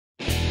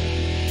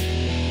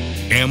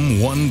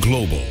M-1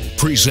 Global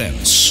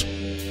presents.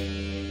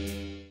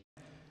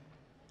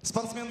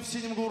 Спортсмен в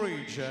синем углу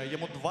рейджа,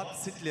 ему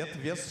 20 лет,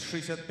 вес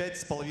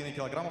 65,5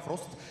 килограммов,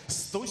 рост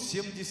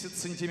 170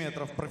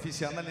 сантиметров.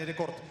 Профессиональный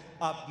рекорд: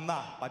 1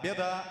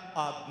 победа,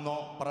 1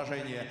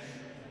 поражение.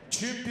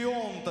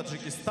 Чемпион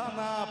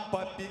Таджикистана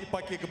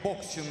по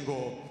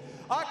кикбоксингу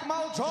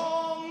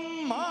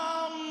Акmaldzhon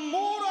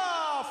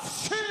Mamurov в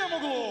синем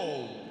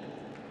углу.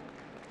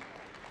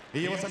 И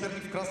его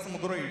соперник в красном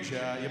углу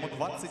рейджа, ему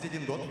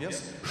 21 год,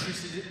 вес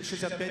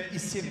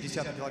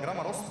 65,7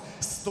 килограмма, рост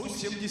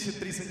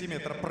 173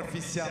 сантиметра.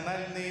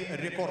 Профессиональный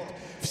рекорд: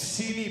 в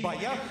 7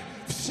 боях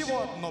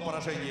всего 1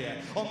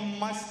 поражение. Он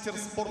мастер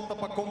спорта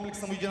по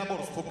комплексному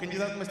единоборству,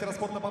 кандидат в мастера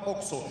спорта по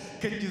боксу,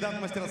 кандидат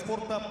в мастера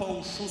спорта по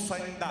ушу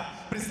саньда.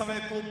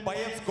 Представляет клуб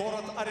 «Боец»,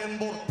 город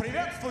Оренбург.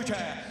 Приветствуйте,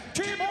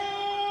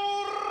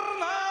 Timur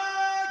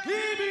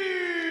Nagibin!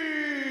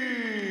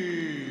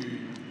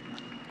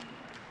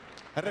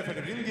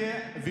 Рефери в ринге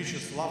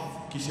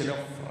Вячеслав Киселев,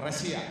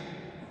 Россия.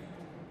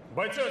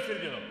 Бойцы в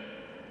середину.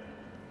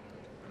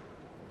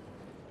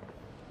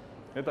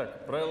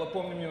 Итак, правила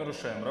помним, не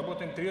нарушаем.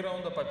 Работаем 3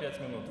 раунда по 5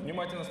 минут.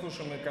 Внимательно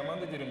слушаем мои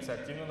команды, деремся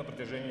активно на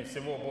протяжении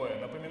всего боя.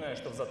 Напоминаю,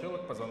 что в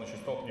затылок, позвоночный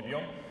столб не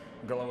бьем,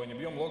 головой не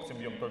бьем, локтем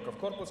бьем только в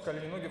корпус,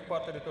 колени, ноги в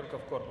партере только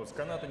в корпус,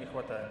 каната не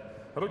хватает.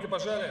 Руки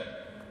пожали.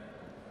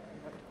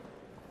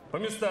 По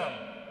местам.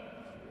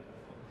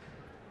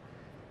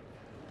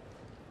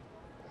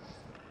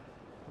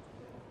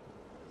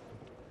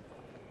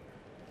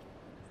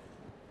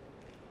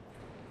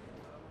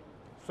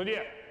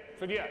 Судья,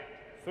 судья,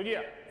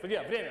 судья,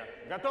 судья, время.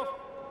 Готов?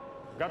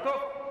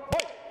 Готов?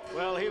 Бой!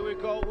 Well, here we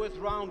go with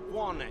round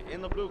 1.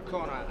 In the blue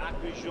corner,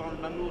 Akmaldzhon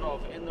Mamurov.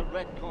 In the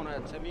red corner,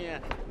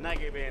 Timur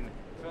Nagibin.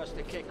 First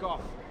to kick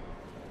off,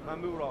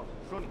 Mamurov.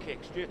 Front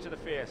kick, straight to the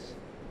face.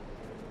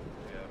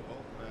 Yeah,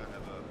 both men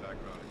have a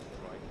background in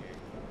striking,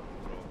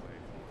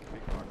 throwing,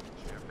 kickboxing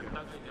champion.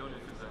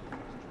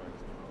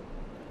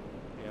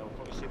 Yeah, we'll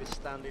probably see this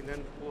standing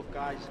then. Both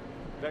guys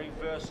very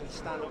versed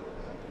stand up.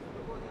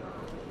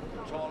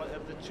 Taller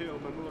of the two,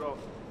 Mamurov.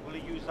 Will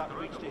he use that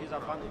reach to his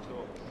advantage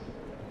though?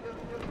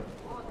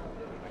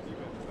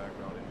 Even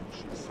background in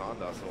Ushi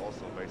Sanda, so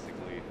also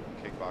basically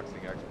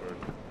kickboxing expert.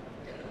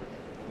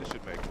 This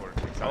should make for an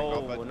exciting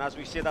combat. And as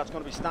we say, that's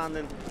going to be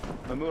standing.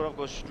 Mamurov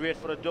goes straight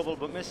for a double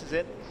but misses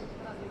it.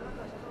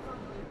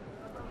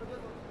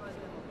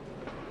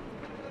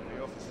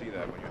 You often see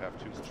that when you have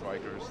 2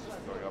 strikers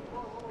going up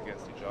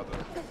against each other.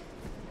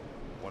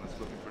 One is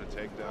looking for the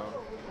takedown.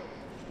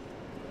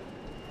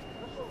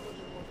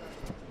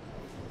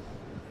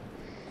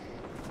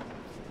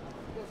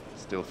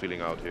 Still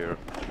feeling out here.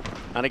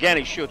 And again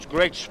he shoots.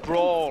 Great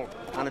sprawl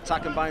and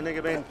attacking by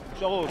Nagibin.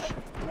 Oh,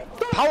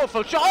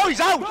 powerful shot. Oh, he's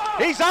out!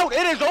 He's out!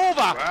 It is over!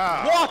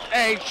 Wow. What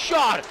a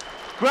shot!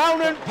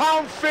 Ground and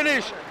pound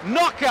finish.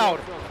 Knockout.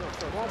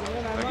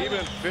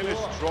 Nagibin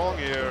finished strong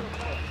here.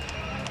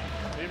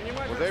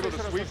 Was able to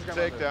sweep the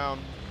takedown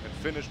and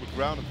finish with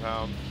ground and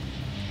pound.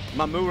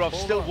 Mamurov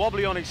still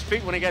wobbly on his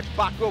feet when he gets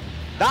back up.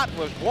 That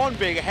was one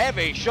big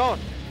heavy shot.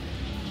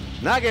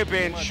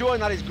 Nagibin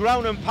showing that his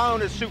ground and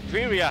pound is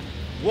superior.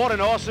 What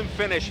an awesome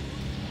finish.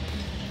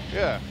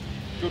 Yeah,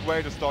 good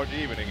way to start the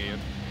evening,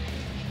 Ian.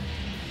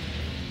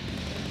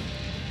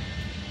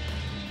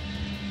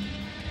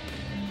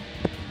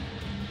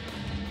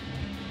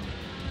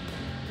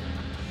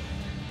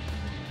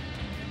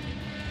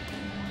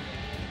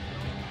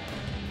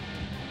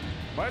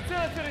 Бойцы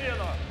на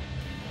середину.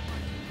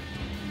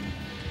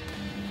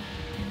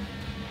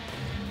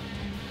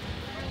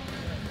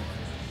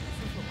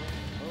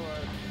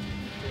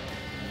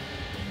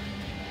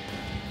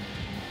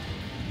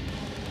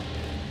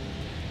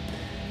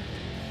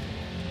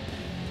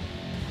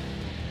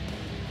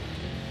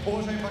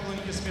 Уважаемые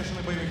поклонники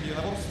смешанных боевых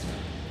единоборств,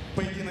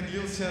 поединок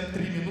длился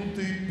 3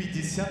 минуты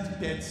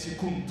 55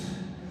 секунд.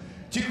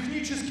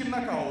 Техническим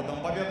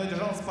нокаутом победу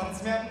одержал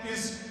спортсмен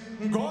из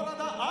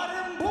города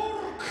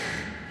Оренбург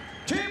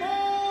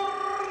Timur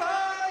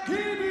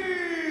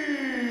Nagibin.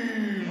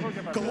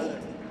 Клуб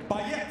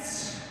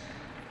 «Боец».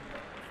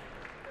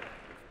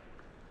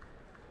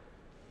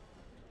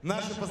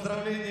 Наши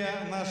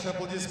поздравления, наши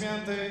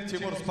аплодисменты.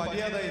 Тимур, с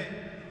победой.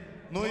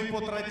 Ну и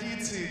по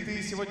традиции,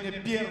 ты сегодня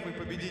первый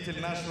победитель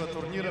нашего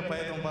турнира,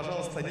 поэтому,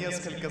 пожалуйста,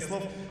 несколько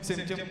слов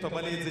всем тем, кто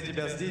болеет за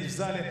тебя здесь, в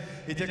зале,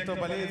 и те, кто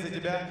болеет за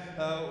тебя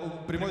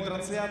в прямой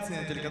трансляции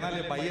на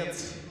телеканале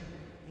 «Боец».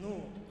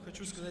 Ну,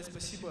 хочу сказать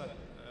спасибо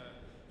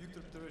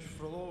Виктору Петровичу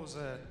Фролову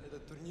за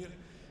этот турнир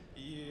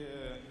и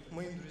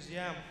моим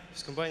друзьям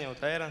из компании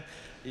 «Айрон»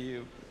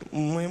 и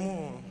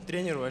моему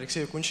тренеру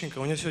Алексею Кунченко.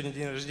 У него сегодня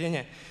день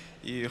рождения,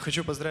 и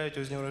хочу поздравить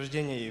его с днем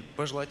рождения и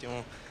пожелать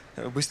ему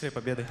быстрой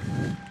победы.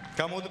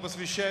 Кому ты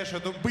посвящаешь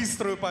эту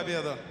быструю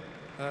победу?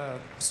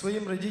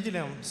 Своим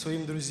родителям,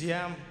 своим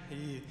друзьям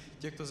и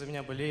те, кто за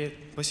меня болеет.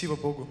 Спасибо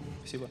Богу.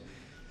 Спасибо.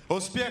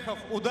 Успехов,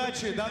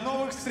 удачи, до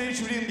новых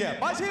встреч в ринге.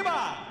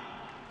 Спасибо!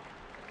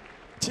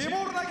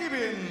 Timur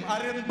Nagibin,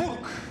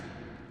 Orenburg.